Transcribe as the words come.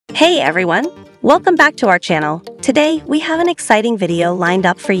Hey everyone! Welcome back to our channel. Today, we have an exciting video lined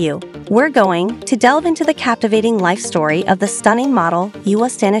up for you. We're going to delve into the captivating life story of the stunning model, Ewa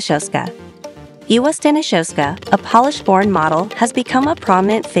Staniszewska. Ewa Staniszewska, a Polish-born model, has become a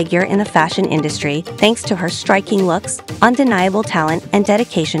prominent figure in the fashion industry thanks to her striking looks, undeniable talent, and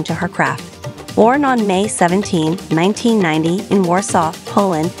dedication to her craft. Born on May 17, 1990 in Warsaw,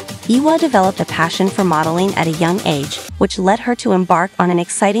 Poland, Ewa developed a passion for modeling at a young age, which led her to embark on an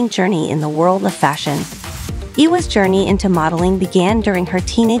exciting journey in the world of fashion. Ewa's journey into modeling began during her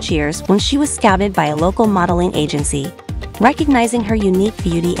teenage years when she was scouted by a local modeling agency. Recognizing her unique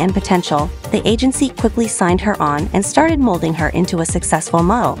beauty and potential, the agency quickly signed her on and started molding her into a successful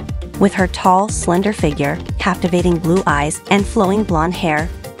model. With her tall, slender figure, captivating blue eyes, and flowing blonde hair,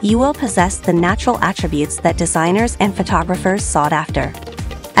 Ewa possessed the natural attributes that designers and photographers sought after.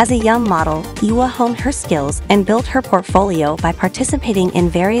 As a young model, Ewa honed her skills and built her portfolio by participating in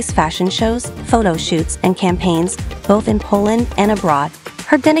various fashion shows, photo shoots, and campaigns, both in Poland and abroad.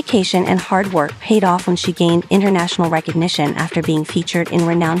 Her dedication and hard work paid off when she gained international recognition after being featured in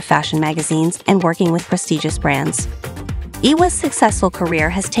renowned fashion magazines and working with prestigious brands. Ewa's successful career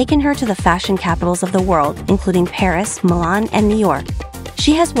has taken her to the fashion capitals of the world, including Paris, Milan, and New York.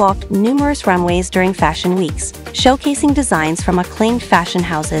 She has walked numerous runways during fashion weeks, showcasing designs from acclaimed fashion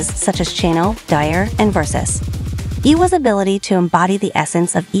houses such as Chanel, Dyer, and Versace. Ewa's ability to embody the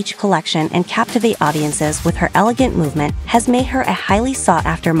essence of each collection and captivate audiences with her elegant movement has made her a highly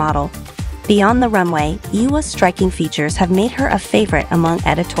sought-after model. Beyond the runway, Ewa's striking features have made her a favorite among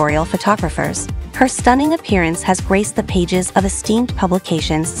editorial photographers. Her stunning appearance has graced the pages of esteemed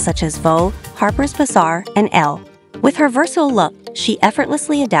publications such as Vogue, Harper's Bazaar, and Elle. With her versatile look, she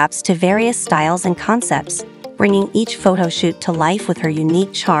effortlessly adapts to various styles and concepts, bringing each photo shoot to life with her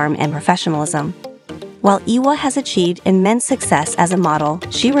unique charm and professionalism. While Ewa has achieved immense success as a model,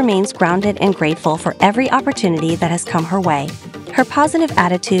 she remains grounded and grateful for every opportunity that has come her way. Her positive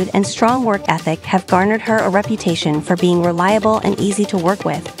attitude and strong work ethic have garnered her a reputation for being reliable and easy to work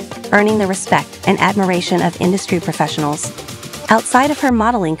with, earning the respect and admiration of industry professionals. Outside of her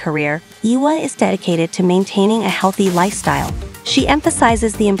modeling career, Ewa is dedicated to maintaining a healthy lifestyle. She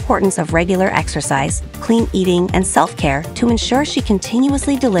emphasizes the importance of regular exercise, clean eating, and self-care to ensure she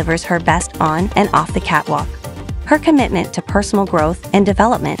continuously delivers her best on and off the catwalk. Her commitment to personal growth and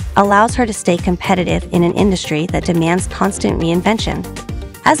development allows her to stay competitive in an industry that demands constant reinvention.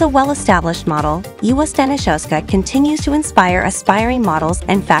 As a well-established model, Ewa Staniszewska continues to inspire aspiring models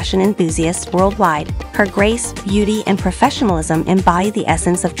and fashion enthusiasts worldwide. Her grace, beauty, and professionalism embody the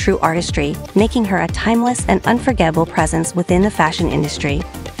essence of true artistry, making her a timeless and unforgettable presence within the fashion industry.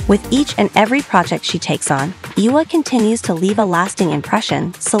 With each and every project she takes on, Ewa continues to leave a lasting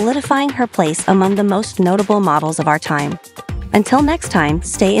impression, solidifying her place among the most notable models of our time. Until next time,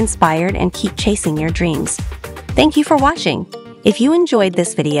 stay inspired and keep chasing your dreams. Thank you for watching. If you enjoyed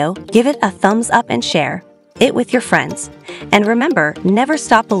this video, give it a thumbs up and share it with your friends. And remember, never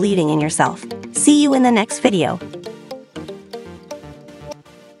stop believing in yourself. See you in the next video.